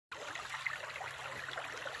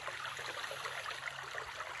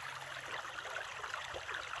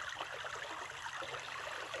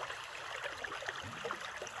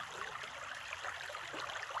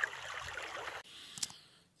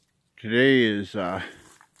Today is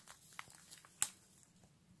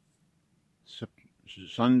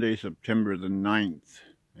Sunday, September the 9th,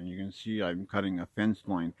 and you can see I'm cutting a fence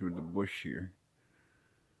line through the bush here,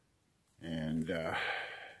 and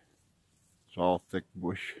it's all thick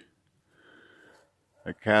bush.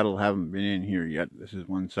 The cattle haven't been in here yet. This is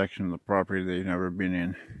one section of the property they've never been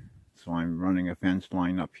in, so I'm running a fence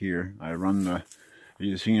line up here. I run the,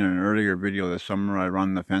 you've seen in an earlier video this summer, I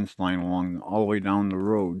run the fence line along all the way down the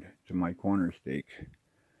road to my corner stake,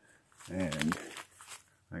 and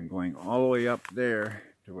I'm going all the way up there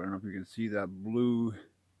to, I don't know if you can see that blue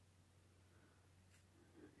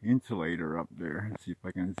insulator up there. Let's see if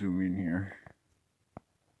I can zoom in here.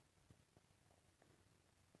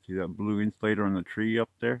 See that blue insulator on the tree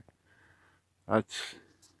up there? That's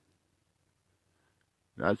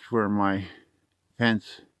where my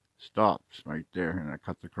fence stops, right there, and it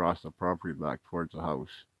cuts across the property back towards the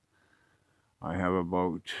house. I have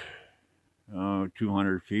about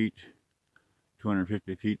 200 feet,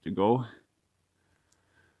 250 feet to go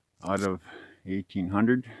out of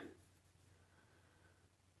 1800.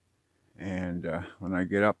 And when I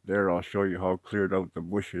get up there, I'll show you how cleared out the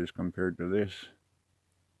bush is compared to this.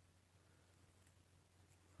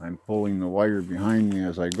 I'm pulling the wire behind me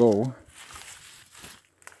as I go.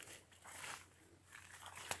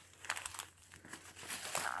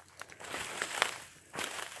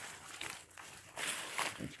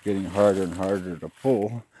 It's getting harder and harder to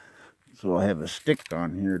pull, so I have a stick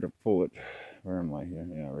on here to pull it. Where am I here?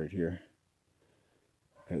 Yeah, right here.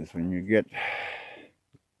 Because when you get a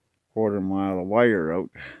quarter mile of wire out,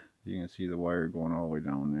 you can see the wire going all the way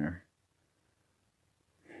down there.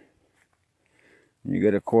 When you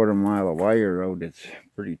get a quarter mile of wire out, it's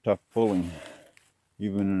pretty tough pulling,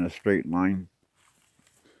 even in a straight line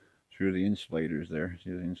through the insulators there.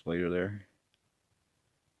 See the insulator there?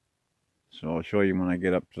 So I'll show you when I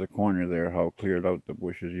get up to the corner there how cleared out the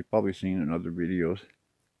bush is. You've probably seen in other videos.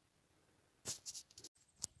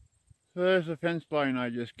 So there's the fence line I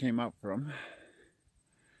just came up from.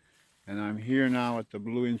 And I'm here now at the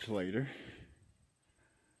blue insulator.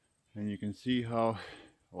 And you can see how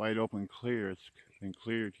wide open clear it's been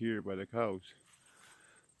cleared here by the cows.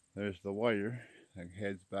 There's the wire that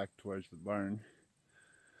heads back towards the barn.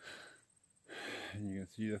 And you can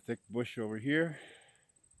see the thick bush over here,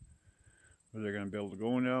 where they're going to be able to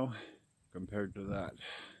go now compared to that.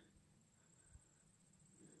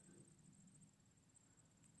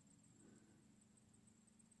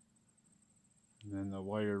 And then the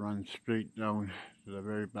wire runs straight down to the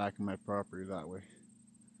very back of my property that way.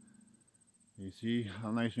 You see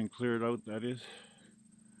how nice and cleared out that is?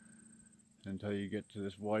 Until you get to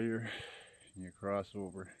this wire and you cross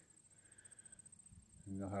over.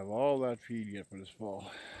 And you'll have all that feed yet for this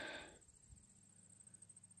fall.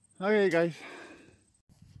 Okay guys.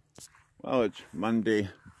 Well, it's Monday,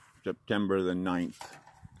 September the 9th.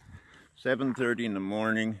 7:30 in the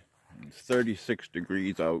morning. It's 36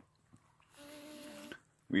 degrees out.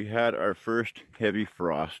 We had our first heavy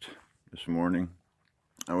frost this morning.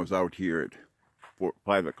 I was out here at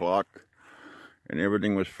 5 o'clock and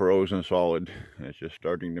everything was frozen solid. It's just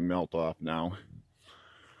starting to melt off now.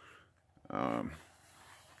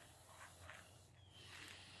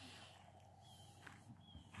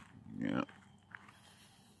 Yeah,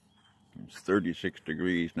 it's 36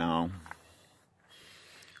 degrees now.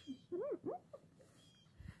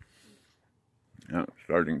 Yeah, it's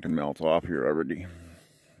starting to melt off here already.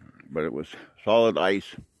 But it was solid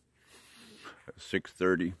ice at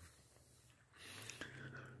 6:30.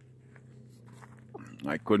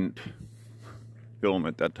 I couldn't film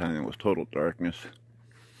at that time. It was total darkness.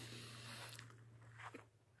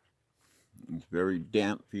 It's very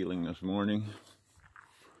damp feeling this morning.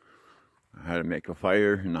 I had to make a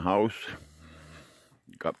fire in the house.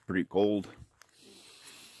 It got pretty cold.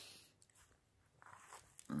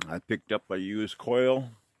 I picked up a used coil,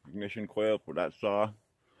 ignition coil for that saw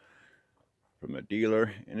from a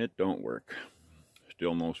dealer, and it don't work.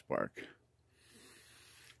 Still no spark.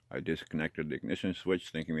 I disconnected the ignition switch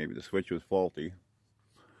thinking maybe the switch was faulty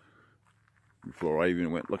before I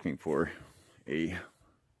even went looking for a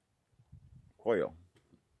coil.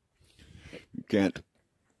 You can't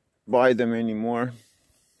buy them anymore.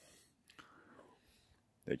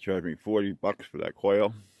 They charged me 40 bucks for that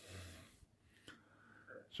coil.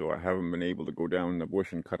 So I haven't been able to go down in the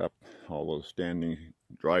bush and cut up all those standing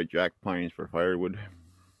dry jack pines for firewood.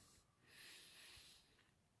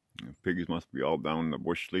 The pigs must be all down in the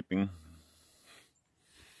bush sleeping.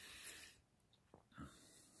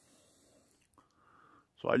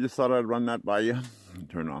 So I just thought I'd run that by you and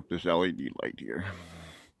turn off this LED light here.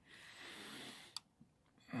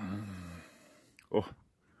 Oh,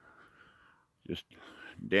 Just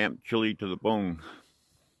damp, chilly to the bone.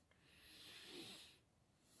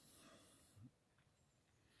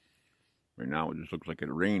 Right now it just looks like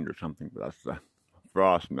it rained or something, but that's the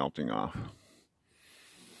frost melting off.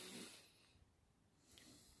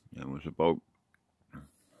 And it was about,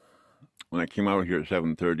 when I came out here at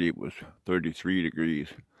 7:30, it was 33 degrees.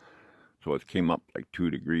 So it came up like 2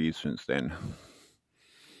 degrees since then.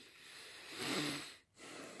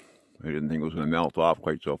 I didn't think it was going to melt off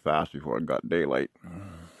quite so fast before it got daylight.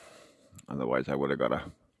 Otherwise I would have got a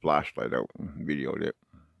flashlight out and videoed it.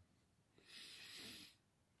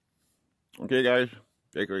 Okay guys,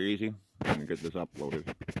 take her easy and get this uploaded.